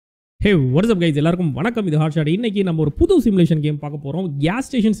Hey, what is up guys? எல்லாருக்கும் வணக்கம். இது ஹாட் ஷாட். இன்னைக்கு நம்ம ஒரு புது சிமுலேஷன் கேம் பார்க்க போறோம். கேஸ்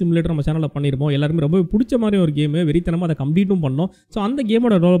ஸ்டேஷன் சிமுலேட்டர் நம்ம சேனல்ல பண்ணிருப்போம். எல்லாருமே ரொம்ப பிடிச்ச மாதிரி ஒரு கேம். வெறித்தனமா அதை கம்ப்ளீட்டும் பண்ணோம். ஸோ அந்த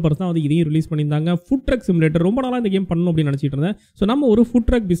கேமோட டெவலப்பர்ஸ் தான் வந்து இதையும் ரிலீஸ் பண்ணியிருந்தாங்க. Food drug simulator. ரொம்ப நாளாக இந்த கேம் பண்ணணும் அப்படின்னு நினச்சிட்டு இருந்தேன். ஸோ நம்ம ஒரு ஃபுட்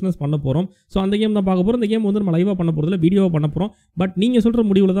ட்ரக் பிஸ்னஸ் பண்ண போகிறோம். ஸோ அந்த கேம் தான் பார்க்க போகிறோம். இந்த கேம் வந்து நம்ம லைவாக பண்ண போகிறதுல வீடியோவாக பண்ண போகிறோம். பட் நீங்கள் சொல்கிற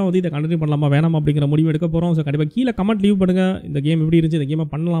முடிவில் தான் வந்து இதை கண்டினியூ பண்ணலாமா வேணாமா அப்படிங்கிற முடிவு எடுக்க போகிறோம். ஸோ கண்டிப்பாக கீழே கமெண்ட் லீவ் பண்ணுங்க. இந்த கேம் எப்படி இருந்துச்சு, இந்த கேமை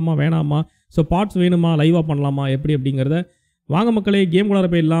பண்ணலாமா வேணாமா, ஸோ பார்ட்ஸ் வேணுமா, லைவாக பண்ணலாமா எப்படி அப்படிங்கிறத. வாங்க மக்களே, கேம் குள்ளார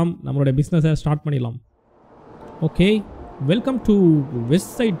போயிடலாம். நம்மளோட பிஸ்னஸை ஸ்டார்ட் பண்ணிடலாம். Okay, welcome to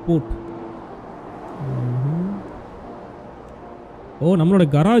west side board. ஓ, நம்மளோட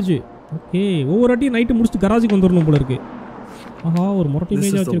கராஜ். ஓகே, ஒவ்வொரு வாட்டியும் நைட்டு முடிச்சுட்டு கராஜுக்கு வந்துடணும் போல இருக்கு. ஆஹா, ஒரு முரட்டு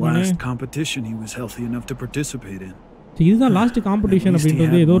இமேஜ் வச்சிருக்கானே. இதுதான் லாஸ்ட் காம்படிஷன்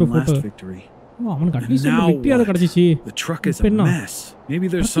அப்படின்றது ஏதோ ஒரு போட்டோ. அவனுக்கு அட்லீஸ்ட் ஒரு விக்டரியாவது கிடைச்சிச்சு.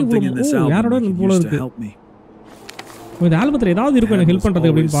 யாரோட போல இருக்கு. இந்த ஆல்பத்தில் ஏதாவது இருக்கும் எனக்கு ஹெல்ப் பண்ணுறது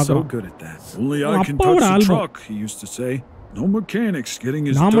அப்படின்னு பார்க்குறோம். அப்பாவோட ஆல்பம்.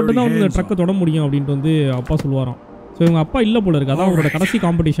 நான் மட்டும் தான் வந்து இந்த ட்ரக்கை தொட முடியும் அப்படின்ட்டு வந்து அப்பா சொல்லுவாராம். ஸோ இவங்க அப்பா இல்லை போல இருக்கு. அதான் அவரோட கடைசி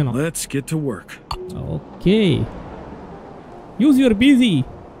competition. Okay, use your PC.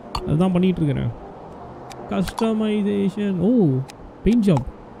 அதுதான் பண்ணிட்டு இருக்கிறேன். கஸ்டமைசேஷன். ஓ, பெயிண்ட் ஜாப்.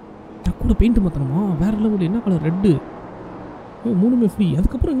 கூட பெயிண்ட் மாற்றணுமா? வேற லெவல். என்ன கலர்? ரெட்டு. மூணுமே ஃப்ரீ.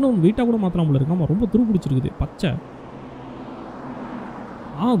 அதுக்கப்புறம் இன்னும் வெயிட்டாக கூட மாற்றலாம் போல இருக்கு. ஆமாம், ரொம்ப துரு பிடிச்சிருக்குது. பச்சை.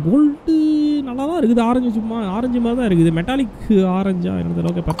 கோல்டு நல்லா தான் இருக்குது. ஆரஞ்சு சும்மா ஆரஞ்சு மாதிரி தான் இருக்குது. மெட்டாலிக் ஆரஞ்சா என்னது?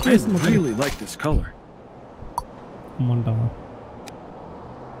 Okay, purchase. ஆமாண்டா.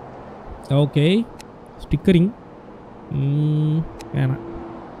 ஓகே, ஸ்டிக்கரிங் வேணாம்.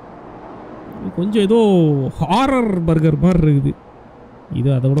 கொஞ்சம் ஏதோ ஹாரர் பர்கர் மாதிரி இருக்குது. இது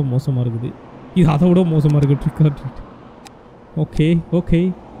அதை விட மோசமாக இருக்குது. இது அதை விட மோசமாக இருக்குது. ட்ரிக். ஓகே ஓகே,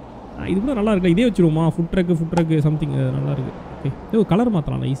 இது கூட நல்லா இருக்குல்ல. இதே வச்சுருவோமா? ஃபுட் ட்ரக்கு சம்திங் நல்லா இருக்குது. ஓகே, ஏதோ கலர்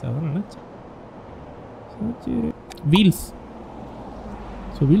மாற்றலாம் நைஸாக. அதான் நினச்சேன். சரி, வீல்ஸ்.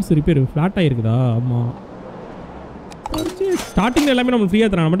 ஸோ வீல்ஸ் ரிப்பேர் ஃப்ளாட்டாக இருக்குதா? ஆமாம். ஸ்டார்டிங்கில் எல்லாமே நம்ம ஃப்ரீயாக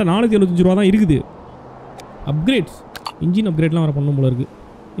தரான். நம்மகிட்ட 475 ரூபா தான் இருக்குது. அப்கிரேட்ஸ், இன்ஜின் அப்கிரேட்லாம் வர பண்ணும் போல இருக்குது.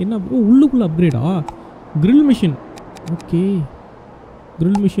 என்ன உள்ளுக்குள்ளே அப்கிரேடா? Grill machine. Okay,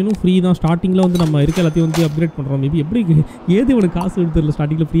 grill மிஷினும் free தான். ஸ்டார்டிங்கில் வந்து நம்ம இருக்க எல்லாத்தையும் வந்து அப்கிரேட் பண்ணுறோம். மேபி எப்படி ஏது இவனுக்கு காசு எடுத்துடல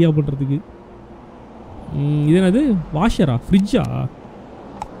ஸ்டார்டிங்கில் ஃப்ரீயாக பண்ணுறதுக்கு. இது என்னது? வாஷரா? ஃப்ரிட்ஜா?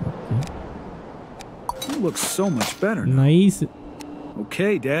 Nice.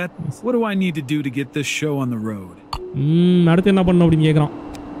 Okay, Dad. What do I need to do to get this show on the road? அடுத்து என்ன பண்ணணும் அப்படின்னு கேட்குறான்.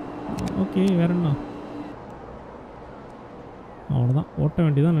 ஓகே, வேற என்ன? அவ்வளோதான், ஓட்ட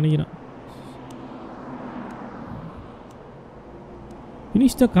வேண்டியதான் நினைக்கிறேன்.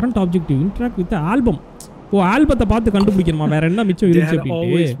 Finish the current objective. Interact with the album. ஓ, ஆல்பத்தை பார்த்து கண்டுபிடிக்கணுமா? வேற என்ன மிச்சம் இருந்துச்சு அப்படியே? Dad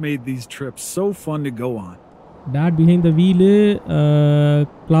always made these trips so fun to go on. Dad behind the wheel.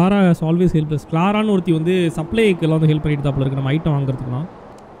 Clara has always helped us. Claraன்னு ஒருத்தி வந்து சப்ளைக்கு எல்லாம் வந்து ஹெல்ப் பண்ணிட்டு தாப்ல இருக்கு நம்ம ஐட்டம் வாங்குறதுக்குலாம்.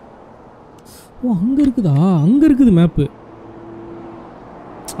 ஓ, அங்க இருக்குதா? அங்க இருக்குது மேப்பு.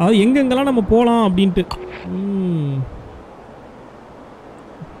 அது எங்கெங்கெல்லாம் நம்ம போகலாம் அப்படின்ட்டு.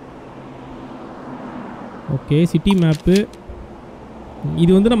 Okay, city map.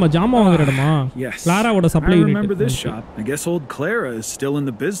 இது வந்து நம்ம ஜாமா வாங்குற இடமா? கிளாராவோட சப்ளை யூனிட்.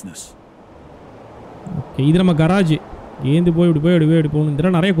 ஓகே, இது நம்ம கராஜ். ஏந்து போய் இப்படி போகணும்.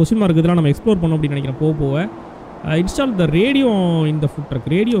 இதெல்லாம் நிறைய கொஸ்டின் மார்க் இதெல்லாம் நம்ம எக்ஸ்ப்ளோர் பண்ணோம் அப்படின்னு நினைக்கிறேன் போக. இன்ஸ்டால் த ரேடியோ இந்த ஃபுட்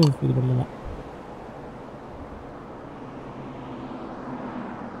ட்ரக். ரேடியோ இது பண்ணுவோம்.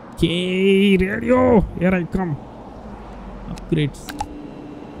 Okay, radio here I come. Upgrades.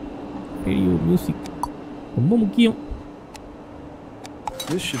 Radio music ரொம்ப முக்கியம்.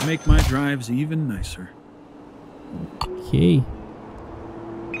 This should make my drives even nicer. Okay.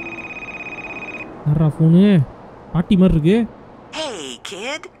 நரா phone பாட்டி மாதிரி இருக்கு. Hey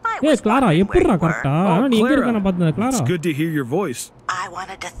kid, ஏய் கிளாரா, எப்படிடா கரெக்ட்டா? நீ எங்க இருக்க? நான் பார்த்தேன் Clara. It's good to hear your voice. I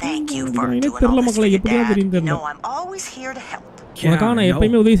wanted to thank you for doing தெரியல மக்களே, எப்படியா தெரியும் தெரியல. I'm always here to help. உனக்காக நான்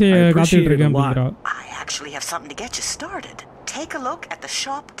எப்பவுமே உதவி செய்ய காத்துட்டு இருக்கேன் அப்படிங்கறா. I actually have something to get you started. Take a look at the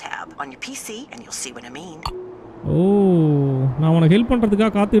shop tab on your PC and you'll see what I mean. ஓ, நான் உனக்கு ஹெல்ப்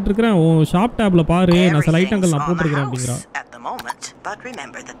பண்றதுக்காக காத்துட்டு இருக்கேன். ஓ, ஷாப் டேப்ல பாரு, நான் சில ஐட்டங்கள் நான் போட்டுருக்கேன் அப்படிங்கறா. At the moment, but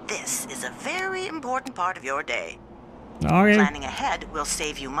remember that this is a very important part of your day. Okay. Planning ahead will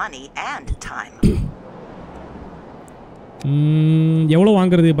save you money and time. எவ்வளவு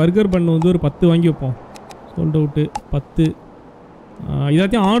வாங்குறது? பர்கர் பண்ணு வந்து ஒரு 10 வாங்கி வைப்போம். Sold out 10.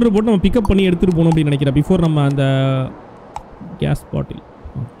 இதெல்லாம் ஆர்டர் போட்டு நம்ம பிக்கப் பண்ணி எடுத்துட்டு போகணும் அப்படின்னு நினைக்கிறேன். பிஃபோர் நம்ம அந்த கேஸ் பாட்டில்.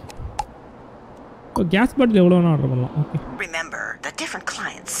 கேஸ் பாட்டில் எவ்வளோ வேணா ஆர்டர் பண்ணலாம். Okay, Remember that different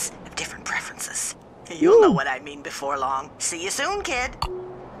clients have different preferences. You'll know what I mean before long. See you soon, kid.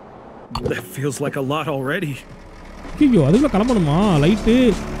 That feels like a lot already. ஐயோ, அதுக்குள்ள கிளம்பணுமா? Light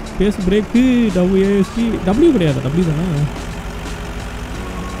space brake WASD W கிடையாது W தானே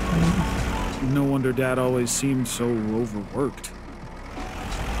No wonder Dad always seemed so overworked.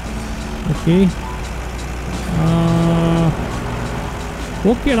 Okay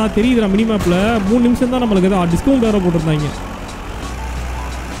ஓகேடா தெரியுதுடா mini மேப்ல 3 நிமிஷம் தான் நம்மளுக்கு ஏதோ டிஸ்கவுண்ட் வேற போட்டுருந்தாங்க.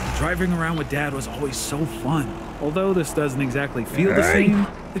 Driving around with Dad was always so fun. Although this doesn't exactly feel the same,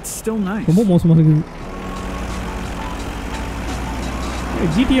 it's still nice. ரொம்ப மோசமா இருக்குது.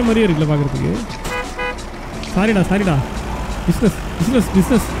 GTA மாதிரியே இருக்குல்ல பார்க்கறதுக்கு. சாரிடா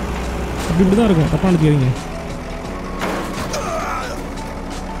பிஸ்னஸ் அப்படி தான் இருக்கும். தப்பா நினைக்காதீங்க.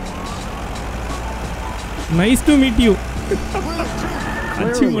 Nice to meet you.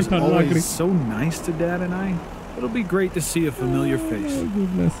 Clara was always so nice to Dad and I. It'll be great to see a familiar face. Oh,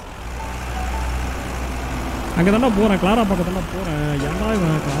 goodness. அங்க தான போறேன் கிளாரா பக்கம் தான போறேன். ஏன்டா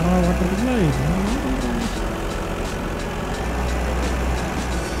இவன் Clara வாட்டறதுல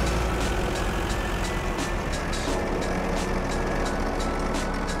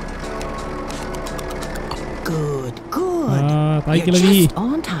Good. You're just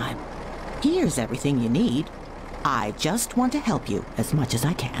on time. Here's everything you need. I just want to help you as much as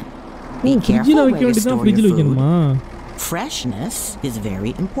I can. Be careful where you store your food. Freshness is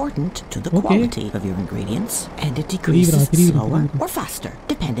very important to the quality of your ingredients, and it decreases slower or faster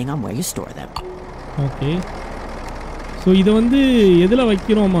depending on where you store them. Okay. So இத வந்து எதுல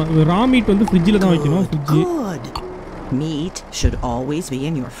வைக்கணுமா? raw meat வந்து ஃப்ரிட்ஜ்ல தான் வைக்கணும். Good. Meat should always be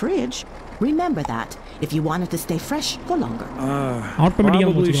in your fridge. Remember that if you want it to stay fresh for longer.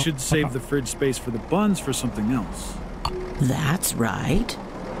 Probably should save the fridge space for the buns for something else. That's right.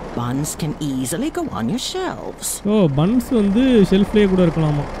 Buns can easily go on your shelves. Oh, buns வந்து ஷெல்ஃப்லயே கூட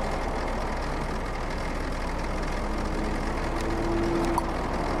இருக்கலாமா?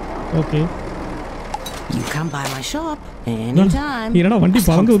 Okay. You come by my shop anytime. என்னடா வண்டி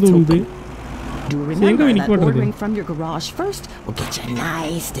பறந்து வந்து Do remember that ordering from your garage first will get you a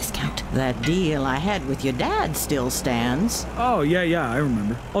nice discount. That deal I had with your dad still stands. Oh, yeah, I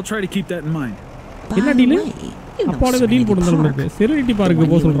remember. I'll try to keep that in mind. என்ன deal? அப்பாவோட deal போடுறதுல serenity பார்க்க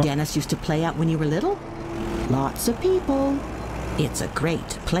போ சொல்றேன். Dennis used to play out when you were little. Lots of people. It's a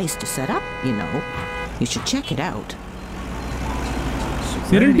great place to set up, you know. You should check it out.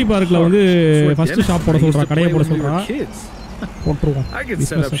 Serenity பார்க்ல வந்து first shop போட சொல்றா, கடையை போட சொல்றா. போட்டுருவோம். I can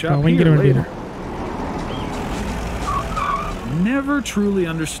set up shop here later. Never truly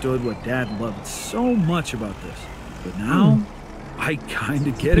understood what Dad loved so much about this, but now I kind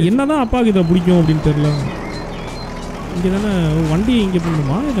of get it. என்னதான் அப்பாக்கு இத பிடிக்கும் அப்படினு தெரியல. இங்க தான வண்டி இங்க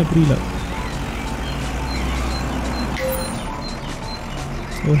போணுமா இல்ல புரியல.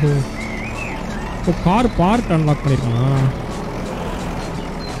 ஓஹோ. இப்போ கார் பார்ட் அன்லாக் பண்ணிருக்கானா?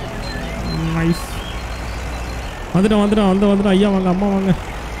 நைஸ். வந்துட்டோம் ஐயா வாங்க அம்மா வாங்க.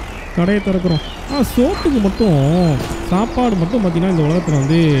 கடையை திறக்கிறோம். சோப்புக்கு மட்டும் சாப்பாடு மட்டும் பார்த்தீங்கன்னா இந்த உலகத்தில்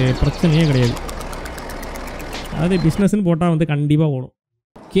வந்து பிரச்சனையே கிடையாது. அதாவது பிஸ்னஸ்ன்னு போட்டால் வந்து கண்டிப்பாக ஓடும்.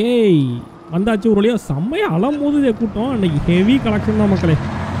 ஓகே வந்தாச்சு ஒரு வழியாக செம்மையாக அலம்போது கூட்டம். அன்றைக்கி ஹெவி கலெக்ஷன் தான் மக்களே.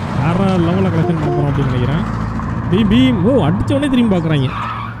 வேறு லெவலில் கலெக்ஷன் பண்ணுறோம் அப்படின்னு நினைக்கிறேன். பீம் அடித்தோடனே திரும்பி பார்க்குறாங்க.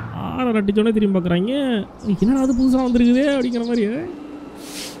 அடித்தோடனே திரும்பி பார்க்குறாங்க. என்னடா அது புதுசாக வந்துருக்குது அப்படிங்கிற மாதிரி.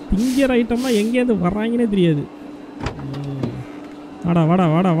 திங்கிற ஐட்டம்லாம் எங்கேருந்து வர்றாங்கன்னே தெரியாது.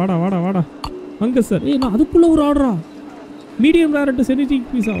 வாடா அங்கே சார். நான் அதுக்குள்ளே ஒரு ஆர்டரா மீடியம் ரேரட் செரிட்டி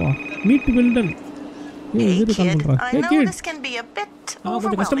பீஸாவா மீட் வெல்டன். இது கால் பண்ணுறேன்.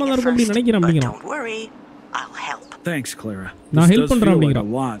 கொஞ்சம் கஷ்டமாக தான் இருக்கும் அப்படின்னு நினைக்கிறேன் அப்படிங்கிறான். Thanks, Clara. நான் ஹெல்ப் பண்ணுறேன்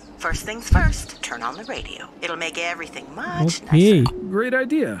அப்படிங்கிறான். First things first, turn on the radio. It'll make everything much nicer. Great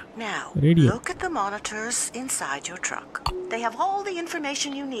idea. Now, look at the monitors inside your truck. They have all the information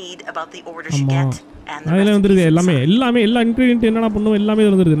you need about the orders you get and the அதில் வந்துருது எல்லாமே எல்லா ingredient என்னென்ன பண்ணுவோம் எல்லாமே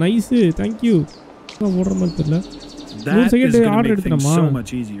வந்துருது. Nice thank you. ஓடுற மாதிரி தெரியல. ஒரு second order எடுத்துறமா.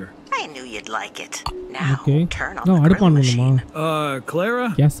 I knew you'd like it. Now, turn on the grill machine. Clara,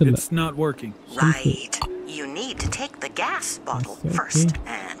 it's not working. Right. You need to take the gas bottle first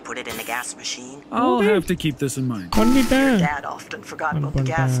and put it in the gas machine. I'll have to keep this in mind. Your dad often forgot about the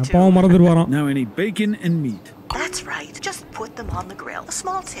gas too. Now I need bacon and meat. That's right. Just put them on the grill. A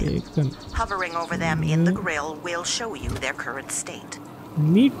small tip. Hovering over them in the grill will show you their current state.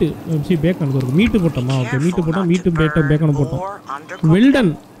 Meet bacon இருக்கு. Meet போட்டோமா? Okay meet போட்டோம். Meet bacon போட்டோம். Well done.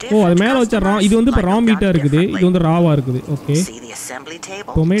 அது மேல வச்சறோம். இது வந்து இப்ப ரா மீட்டா இருக்குது. இது வந்து ராவா இருக்குது. Okay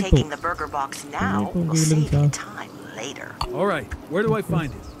tomato. All right, where do I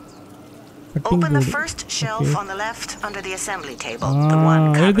find it? Open the first shelf on the left under the assembly table. The one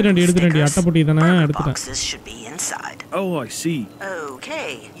covered with stickers. Burger boxes should be inside. Oh, I see. Okay,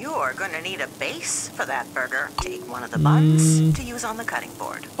 you're going to need a base for that burger. Take one of the buns to use on the cutting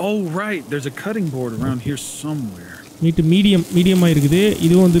board. Oh, right. There's a cutting board around here somewhere. Meet மீடியமா இருக்குது.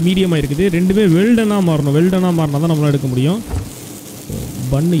 இதுவும் வந்து மீடியமா இருக்குது. ரெண்டுமே வெல்டனா மாறணும். வெல்டனா மாறினா தான் நம்மளால எடுக்க முடியும்.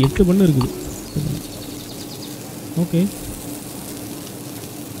 பன் 8 பன் இருக்குது. ஓகே.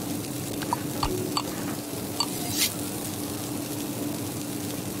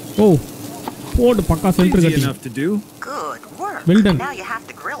 Oh, போடு பக்கா சென்டர் கட்டி. Good work. Well done. Now you have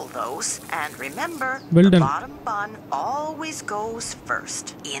to grill those and remember the bottom bun always goes first.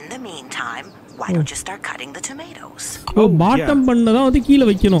 In the meantime, why don't you start cutting the tomatoes? O bottom பண்ண தான் வந்து கீழ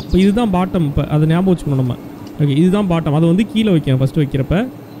வைக்கணும். இப்போ இதுதான் bottom. இப்போ அத ஞாபகம் வச்சுக்கணும் நம்ம. ஓகே இதுதான் பாட்டம். அத வந்து கீழ வைக்கணும் ஃபர்ஸ்ட் வைக்கிறப்ப.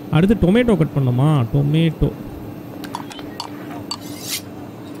 அடுத்து டொமேட்டோ கட் பண்ணனுமா? Tomato.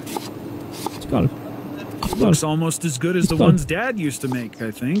 Skol. Looks almost as good as the ones Dad used to make,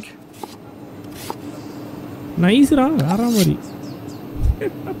 I think. Nice ரா, வேற மாதிரி.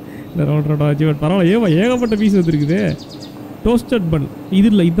 ரோட்ரோட அஜீவ் பரவாயில்லை. ஏகப்பட்ட பீஸ் வந்திருக்குதே. டோஸ்டட் பன்.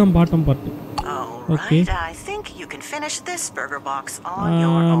 இதுல இதுதான் bottom part. Okay. I think you can finish this burger box on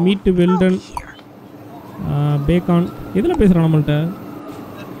your own. Meet well done. பேகான். எதுல பேசுறா நம்மள்ட்ட?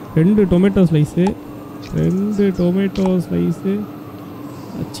 2 tomato slice. 2 tomato slice.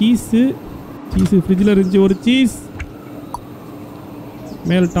 Cheese ஃப்ரிட்ஜ்ல இருந்துச்சு ஒரு சீஸ்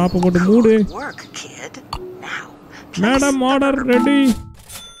மேல் டாப் போட்டு மூடு. Madam order ready.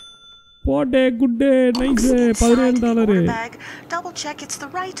 போடே good day nice $17. Double check it's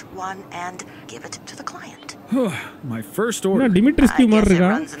the right one and give it to the client. My first order. என்ன டிமிட்ரிஸ்கி மாதிரி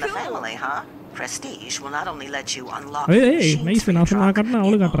இருக்கா? Prestige will not only let you unlock nice நான் சொன்னா கட்டனா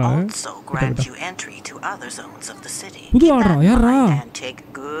அவளு காட்றா. Also grant you entry to other zones of the city. புது ஆர்டரா யாரா? And take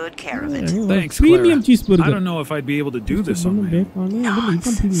good care of it. Thanks, premium cheese burger. I don't know if I'd be able to do this on my own.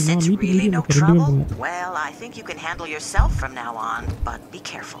 It's really no trouble. Well, I think you can handle yourself from now on, but be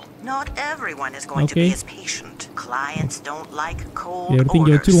careful. Not everyone is going to be as patient. Clients don't like cold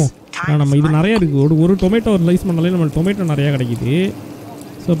orders. நம்ம இது நிறைய இருக்கு. ஒரு tomato slice பண்ணாலே நம்ம tomato நிறைய கிடைக்குது.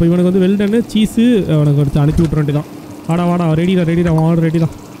 So இப்போ இவனுக்கு வந்து வெல்டன்னு சீஸு அவனுக்கு வச்சு அனுப்பி விட்ற வேண்டி தான். வாடா ரெடிடா ஆர்டர் ரெடி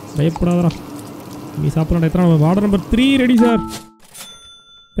தான். பயப்படாதடா நீ சாப்பிட்றா. எத்தனை order number 3 ready sir.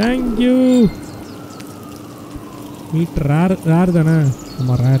 Thank you. Meet rare தானே?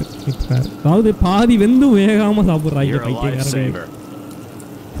 ஆமாம் ரேர் மீட் ரேர். அதாவது பாதி வெந்து வேகாமல் சாப்பிட்றாங்க பைத்தியம்.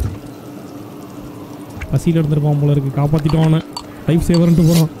 பசியில் இருந்துருப்பான் போல இருக்கு. காப்பாற்றிட்டோன்னு லைஃப்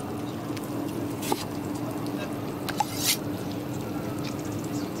சேவர்ன்ட்டு போகிறான்.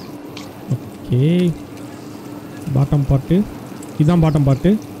 ஓகே பாட்டம் பார்ட்டு இதுதான் பாட்டம் பார்ட்டு.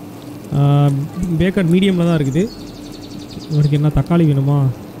 பேக்கன் மீடியமில் தான் இருக்குது. இவனுக்கு என்ன தக்காளி வேணுமா?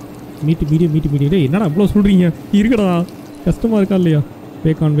 மீடியம் என்னடா இவ்வளோ சொல்கிறீங்க? இருக்கடா கஷ்டமாக இருக்கா இல்லையா?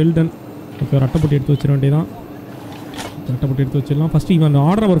 Bacon well done. ஓகே ஒரு அட்டைப்பட்டி எடுத்து வச்சிட வேண்டியதான். அட்டைப்பட்டி எடுத்து வச்சிடலாம். ஃபஸ்ட்டு இவன்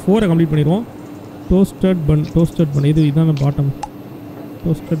ஆர்டர் நம்பர் 4 கம்ப்ளீட் பண்ணிடுவோம். டோஸ்டட் பன் இதுதான் பாட்டம்.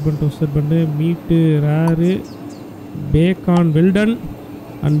 டோஸ்டட் பண்ணு மீட்டு rare Bacon well done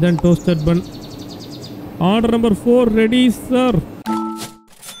and then toasted bun. Order number 4 ready sir.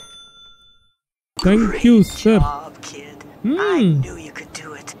 Thank you sir. Job, kid. I knew you could do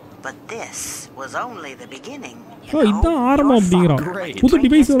it, but this was only the beginning. Oh, idan ஆரம்பம் அப்படிங்கறா. புது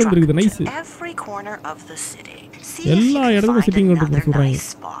device வந்திருக்கு. Nice. Every corner of the city. எல்லா இடத்துலயும் setting பண்ணிட்டு சொல்றாங்க.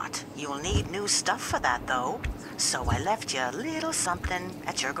 You'll need new stuff for that though. So I left you a little something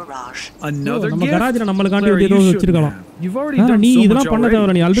at your garage. Another gift. நம்ம கராஜ்ல நம்மளுக்காண்டி ஏதோ வச்சிருக்கலாம். You've already done நீ so much. இதெல்லாம் பண்ண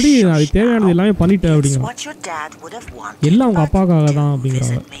தேவல. நீ ஆல்ரெடி அது தேவையானது எல்லாமே பண்ணிட்ட அப்படிங்கற. What your dad would have wanted. எல்லாம் உங்க அப்பாக்காக தான்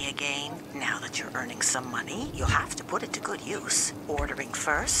அப்படிங்கறாங்க. Now that you're earning some money, you'll have to put it to good use. Ordering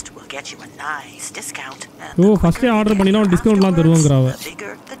first will get you a nice discount. O first order பண்ணினா டிஸ்கவுண்ட்லாம் தருவாங்கறாவ. The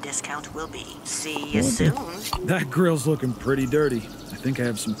bigger the discount will be. See you soon. That grill's looking pretty dirty. I think I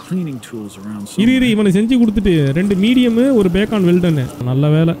have some cleaning tools around. இரு இவனை செஞ்சு கொடுத்துட்டு 2 medium ஒரு Bacon well done. நல்ல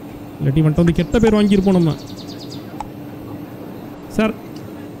வேலை. இல்லாட்டி மட்டும் வந்து கெட்ட பேர் வாங்கி இருப்போம் நம்ம. Sir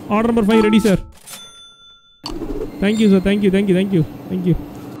order number 5 ready sir. Thank you sir. Thank you.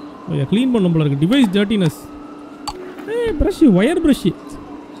 ஓ க்ளீன் பண்ணணும் போல இருக்கு. Device டர்ட்டினஸ். Brush wire brush.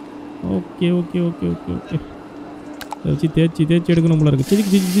 Okay வச்சு தேய்ச்சி எடுக்கணும் போல இருக்கு.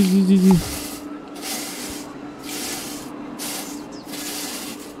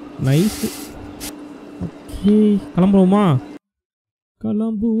 நைஸ். ஓகே கிளம்புவோமா?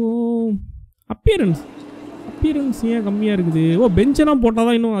 அப்பியரன்ஸ் ஏன் கம்மியாக இருக்குது? ஓ பெஞ்செல்லாம் போட்டால்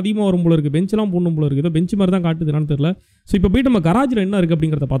தான் இன்னும் அதிகமாக வரும் போல இருக்குது. பெஞ்செல்லாம் போடணும் போல இருக்குது. ஏதோ பெஞ்சு மாதிரி தான் காட்டுதுன்னு தெரியல. ஸோ இப்போ போய்ட்டு நம்ம கராஜில் என்ன இருக்குது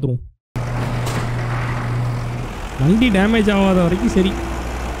அப்படிங்கிறத பார்த்துருவோம். வண்டி டேமேஜ் ஆகாத வரைக்கும் சரி.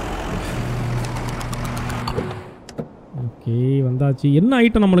 ஓகே வந்தாச்சு. என்ன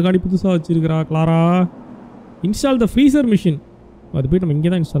ஐட்டம் நம்மளுக்காண்டி புதுசாக வச்சுருக்கிறா கிளாரா? இன்ஸ்டால் த ஃப்ரீசர் மிஷின். அது போய் நம்ம இங்கே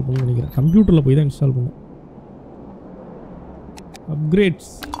தான் இன்ஸ்டால் பண்ணணும்னு நினைக்கிறேன். கம்ப்யூட்டரில் போய் தான் இன்ஸ்டால் பண்ணணும்.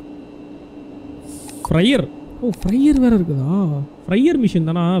 Upgrades fryer. ஓ ஃப்ரையர் வேறு இருக்குதா? ஃப்ரையர் மிஷின்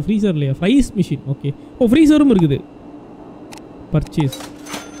தானா ஃப்ரீசர் இல்லையா? Fries machine. ஓகே. ஓ ஃப்ரீசரும் இருக்குது. பர்ச்சேஸ்.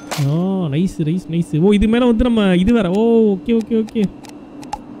 Nice nice nice. ஓ இது மேலே வந்து நம்ம இது வேறு. ஓ okay okay okay.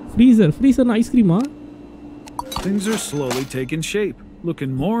 ஃப்ரீசர்னா ஐஸ்கிரீமா? Things are slowly taking shape,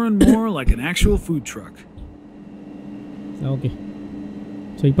 looking more and more like an actual food truck. Okay.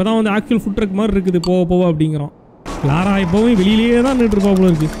 So இப்போ தான் வந்து ஆக்சுவல் ஃபுட் ட்ரக் மாதிரி இருக்குது போக போக அப்படிங்கிறோம். கிளாரா எப்போவும் வெளியிலேயே தான் நின்றுருப்பா போல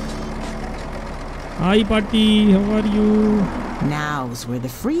இருக்கு. ஹாய் பாட்டி, how are you? Now's where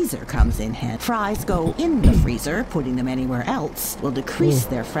the freezer comes in handy. Fries go in the freezer. Putting them anywhere else will decrease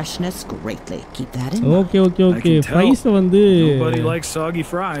their freshness greatly. Keep that in mind. Okay okay okay. Fries வந்து Nobody likes soggy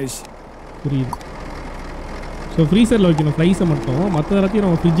fries. புரியுது. So ஃப்ரீசரில் வைக்கணும் ஃப்ரைஸை மட்டும். மற்ற எல்லாத்தையும்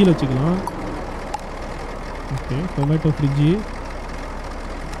நம்ம ஃப்ரிட்ஜில் வச்சுக்கலாம். ஓகே. டொமேட்டோ ஃப்ரிட்ஜு,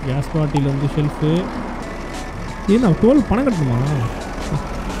 கேஸ் பாட்டில் வந்து ஷெல்ஃபு. ஏன்னா 12 பணம் கட்டணுமா?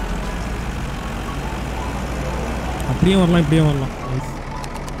 அப்படியே வரலாம் இப்படியே வரலாம்.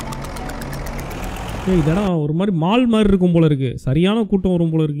 இதெல்லாம் ஒரு மாதிரி மால் மாதிரி இருக்கும் போல இருக்கு. சரியான கூட்டம்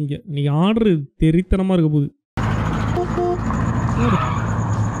வரும் போல இருக்கு. இங்கே இன்னைக்கு ஆர்டர் தெரித்தனமாக இருக்க போகுது.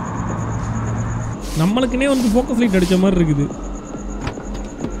 நம்மளுக்குன்னே வந்து ஃபோக்கஸ் லைட் அடித்த மாதிரி இருக்குது.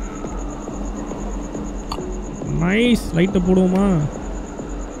 நைஸ். லைட்டை போடுவோமா?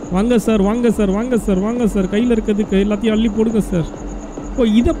 வாங்க சார் வாங்க சார் வாங்க சார் வாங்க சார். கையில் இருக்கிறதுக்கு எல்லாத்தையும் அள்ளி போடுங்க சார். ஓ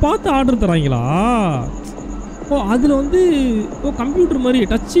இதை பார்த்து ஆர்டர் தராங்களா? ஓ அதில் வந்து ஓ கம்ப்யூட்டர் மாதிரி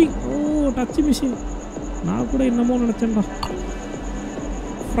டச்சிங். ஓ டச் மிஷின். நான் கூட என்னமோ நினச்சேன்டா.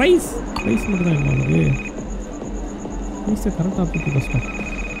 ப்ரைஸ் மட்டும் தான் என்ன வந்து ப்ரைஸை கரெக்டாக போட்டு கஷ்டம்.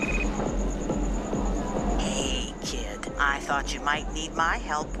 I thought you might need my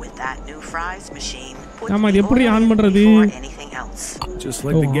help with that new fries machine. ஆமா இது எப்படி ஆன் பண்றது? Just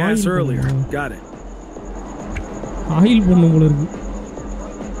like the gas earlier. Got it. Oil போடணும் போல இருக்கு.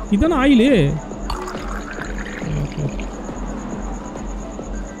 இதான oil?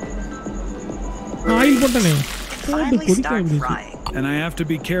 Oil போட்டனே. And I have to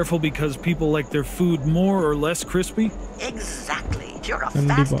be careful because people like their food more or less crispy? Exactly. You're a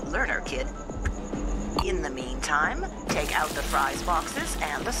fast learner, kid. In the meantime, take out the fries boxes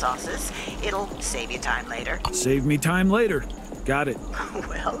and the sauces. It'll save you time later. Save me time later. Got it.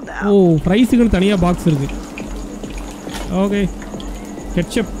 Well now. Oh, fries-க்கு தனியா box இருக்கு. Okay.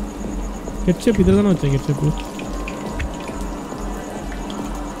 Ketchup இதுல தான வச்சேன் ketchup.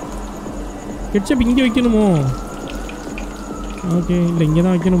 ketchup இங்க வைக்கணுமோ? Okay இல்ல இங்க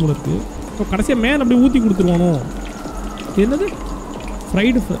தான் வைக்கணும் போல இருக்கு. இப்போ கடைசியா மேல அப்படியே ஊத்தி கொடுத்துருவானோ? என்னது?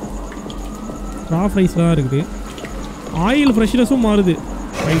 ஃப்ரைடு ரா ஃப்ரைஸ்லாம் இருக்குது. ஆயில் ஃப்ரெஷ்னஸும் மாறுது.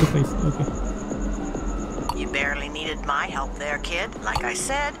 Fried fries. Okay. You barely needed my help there, kid. Like I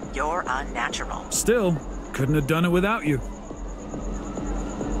said, you're unnatural. Still, couldn't have done it without you.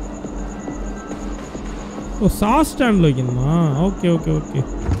 O sauce ஸ்டாண்டில் வைக்கணுமா? Okay okay okay.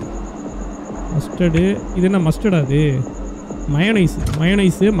 மஸ்டர்டு. இது என்ன மஸ்டர்டா? அது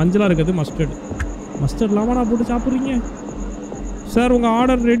மயோனைஸு மஞ்சளாக இருக்கிறது மஸ்டர்ட் இல்லாமல் நான் போட்டு சாப்பிட்றீங்க சார்? உங்கள்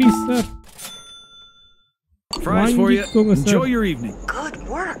order ready sir. Fries for you. Enjoy your evening. Good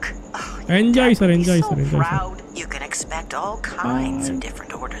work. Enjoy sir. Proud. You can expect all kinds of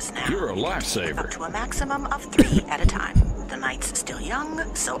different orders now. You're a lifesaver. Up to a maximum of 3 at a time. The night's still young,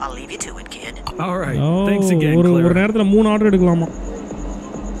 so I'll leave you to it, kid. All right. Thanks again, ஒரு Claire. நேரத்துல 3 order எடுக்கலாமா?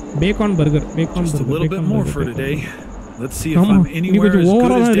 பேகான் burger. Just a little bit more for today. Let's see if I'm anywhere as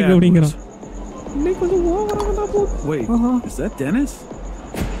good as Dad was. இன்னைக்கு கொஞ்சம் ஓவரா போ. Wait, is that Dennis?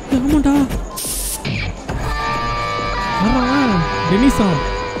 ஆமாடா. டெனிஸா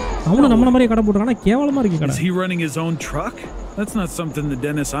அவனும் நம்மள மாதிரியே கடை போட்டுறானா? கேவலமா இருக்கு கடை. Is he running his own truck? That's not something the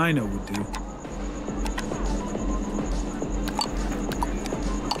Dennis I know would do.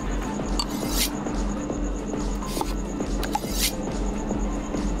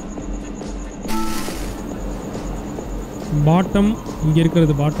 Bottom இங்க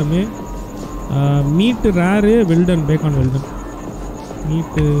இருக்கிறது bottom. Meet rare well done பேகான் well done.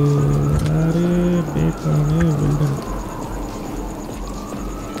 Meet rare பேகான் well done.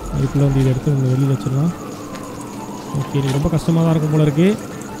 அதுக்குள்ளே வந்து இதை எடுத்து நம்ம வெளியில் வச்சிடலாம். ஓகே இது ரொம்ப கஷ்டமாக தான் இருக்கும் போல இருக்குது.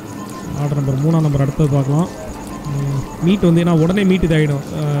 ஆர்டர் நம்பர் 3ஆம் நம்பர் அடுத்தது பார்க்கலாம். மீட் வந்து ஏன்னா உடனே மீட் இதாகிடும்.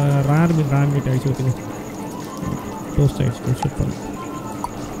 ரேர் மீட் ஆகிடுச்சு. ஓகே டோஸ்ட் ஆகிடுச்சு. டோஸ்ட் பண்ணு.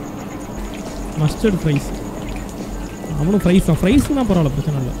 Mustard fries. அவனும் ஃப்ரைஸ் தான். ஃப்ரைஸ்னால் பரவாயில்ல,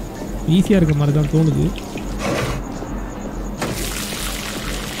 பிரச்சனை இல்லை. ஈஸியாக இருக்க மாதிரி தான் தோணுது.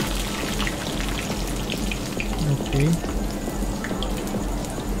 ஓகே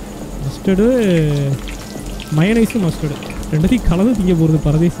மஸ்டர்டு மயனைஸும் மஸ்டர்டு ரெண்டுத்தையும் கலந்து திங்க போகிறது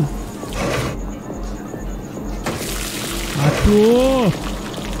பரதேசி. அச்சோ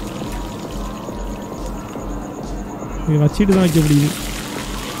இது வச்சுட்டு தான் வைக்க முடியுது.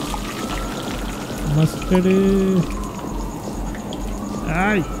 Mustard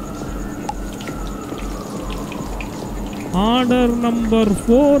order number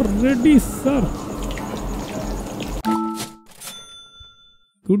 4 ready sir.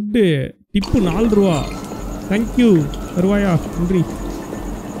 Good tip 4 ரூபா. தேங்க்யூ ரூபாயா நன்றி.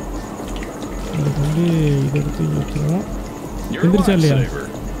 அதுக்கு வந்து இதை எடுத்து வச்சுருவோம். எந்திரிச்சா இல்லையா?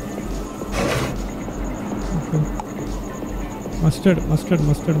 Mustard mustard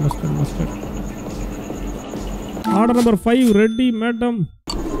mustard mustard mustard. Order number 5 ready madam.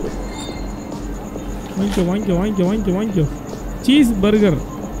 வாங்கிக்கோ வாங்கிக்கோ வாங்கிக்கோ வாங்கிக்கோ வாங்கிக்கோ. Cheese burger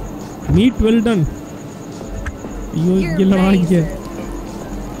meet well done. ஐயோ இங்கெல்லாம் வாங்கிக்க.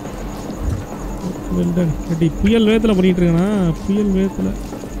 Well done ready. புயல் வேகத்தில் பண்ணிகிட்டு இருக்கேண்ணா, புயல் வேகத்தில்.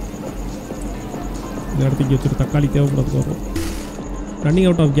 இந்த இடத்துக்கு வச்சுட்டு தக்காளி தேவைப்படாது வரும். Running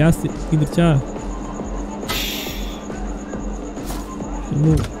out of case இருந்துருச்சா?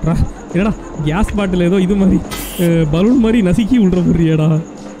 இன்னும் என்னடா கேஸ் பாட்டில் ஏதோ இது மாதிரி பலூன் மாதிரி நசுக்கி விட்ற போறியாடா?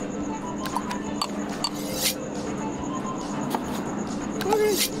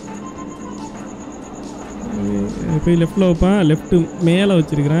 போய் லெஃப்டில் வைப்பேன், லெஃப்ட்டு மேலே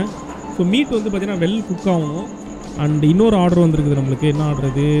வச்சுருக்கிறேன். ஸோ மீட் வந்து பார்த்தீங்கன்னா வெல் குக் ஆகணும். அண்ட் இன்னொரு ஆர்டர் வந்துருக்குது நம்மளுக்கு. என்ன ஆர்டர்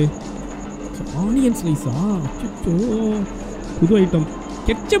இது? ஆனியன் ஸ்லைஸா? அச்சோ புது ஐட்டம்.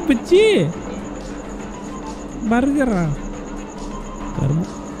 கெச்சப் வச்சு பர்கரா?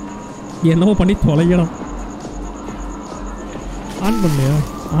 கருமம், என்னவோ பண்ணி தொலைக்கலாம். ஆன் பண்ணலையா?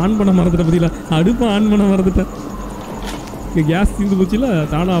 ஆன் பண்ண மறந்துட்ட பற்றியில. அடுப்பை ஆன் பண்ண மறந்துட்டேன். இங்கே கேஸ் தீர்ந்து போச்சுல,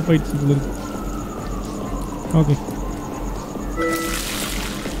 தானாக ஆஃப் ஆகிடுச்சு உங்களுக்கு. ஓகே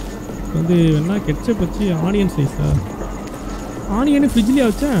வந்து என்ன கெச்சப் வச்சு ஆனியன் ஸ்லைஸா? ஆனியனு ஃப்ரிட்ஜ்லேயே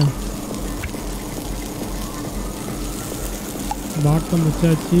வச்சேன். பாட்டம்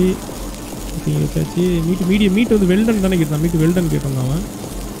வச்சாச்சு, வச்சாச்சு. மீட் மீடியம் மீட் வந்து வெல்டன் தானே கேட்டான். மீட் வெல்டன் கேட்டான் அவன்.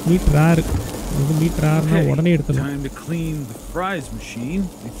 Meet rare. இது மீட் ரேர்னா உடனே எடுத்துடலாம். Time to clean the fries machine.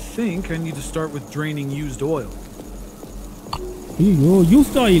 I think I need to start with draining used oil. ஐயோ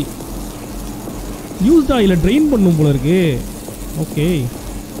யூஸ்ட் ஆயில். யூஸ்ட் ஆயிலை ட்ரெயின் பண்ணும் போல இருக்கு. ஓகே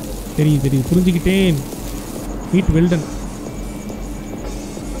தெரியும் தெரியும், புரிஞ்சுக்கிட்டேன். Meet well done,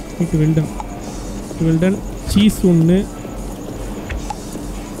 meet well done, well done. Cheese ஒன்று.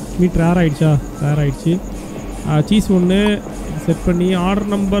 மீட் ரேர் ஆகிடுச்சா? ரேர் ஆகிடுச்சு. சீஸ் ஒன்று செட் பண்ணி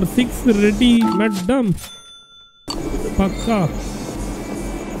ஆர்டர் நம்பர் 6 ரெடி மேடம். பக்கா.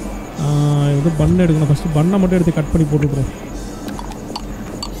 இது பன் எடுக்கணும். ஃபஸ்ட்டு பண்ணை மட்டும் எடுத்து கட் பண்ணி போட்டுக்கிறோம்.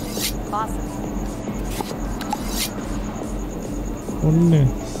 ஒன்று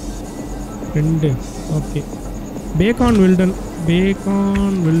 2 okay. Bacon well done,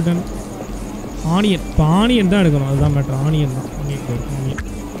 Bacon well done. Onion, இப்போ ஆனியன் தான் எடுக்கணும், அதுதான் மேட்ரு. ஆனியன் தான். ஆனியன்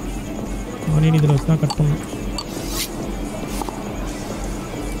ஆனியன் இதில் வச்சு தான் கட் பண்ணணும்.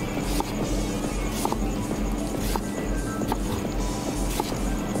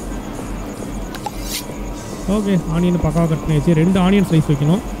 ஓகே ஆனியன் பக்காவாக கட் பண்ணி வச்சு 2 ஆனியன் ஸ்லைஸ்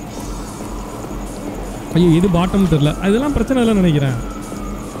வைக்கணும். ஐயோ எது பாட்டம் தெரில. அதெல்லாம் பிரச்சனை இல்லைன்னு நினைக்கிறேன்.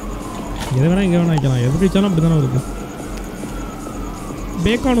 எதை வேணால் இங்கே வேணால் வைக்கலாம். எது வச்சாலும் அப்படி தானே வருது.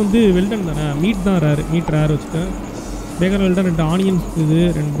 பேக்கான் வந்து வெல்டன் தானே, மீட் தான் ரேர். மீட் ரேர் வச்சுட்டேன். Bacon well done. 2 ஆனியன். இது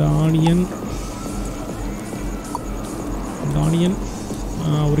 2 ஆனியன், 2 ஆனியன்.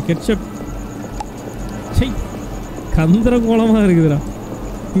 ஒரு கெட்சப். சை கந்தரகோலமாக இருக்குதுடா.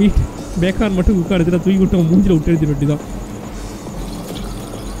 மீட் பேக்கான் மட்டும் குக்கா எடுத்துட்டா தூக்கி விட்டு மூஞ்சில் விட்டு எடுத்துட்டு வேண்டி தான்.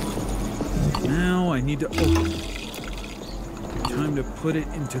 Now I need to open it. Time to put it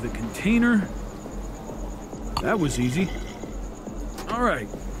into the container. That was easy. All right,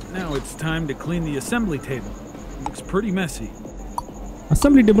 now it's time to clean the assembly table. It looks pretty messy.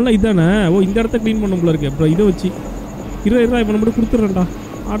 Assembly டேபிள்னா இதானே? ஓ இந்த இடத்த clean பண்ண போல இருக்கு. அப்புறம் இதை வச்சு 20 ரூபாய் இப்போ மட்டும் கொடுத்துட்றேன்டா.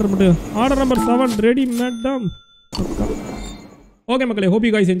 ஆர்டர் மட்டும். Order number 7 ready madam. Okay மக்களே, hope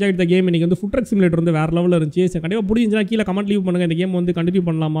you guys enjoy the game. இன்றைக்கி வந்து ஃபுட் ட்ரக் சிமுலேட்டர் வந்து வேறு லெவலில் இருந்துச்சு. கண்டிப்பாக பிடிச்சிருந்துச்சுன்னா கீழே கமெண்ட் லீவ் பண்ணுங்கள். இந்த கேம் வந்து கண்டினியூ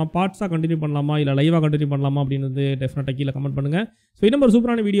பண்ணலாமா, பார்ட்ஸாக கண்டினியூ பண்ணலாமா, இல்லை லைவாக கண்டினியூ பண்ணலாமா அப்படின்னு வந்து டெஃபினட்டாக கீழே கமெண்ட் பண்ணுங்கள். ஸோ இன்னும் ஒரு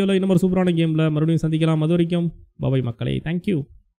சூப்பரான வீடியோவில் இன்னும் ஒரு சூப்பரான கேமில் மறுபடியும் சந்திக்கலாம். அது வரைக்கும் பாய் மக்களே, தேங்க்யூ.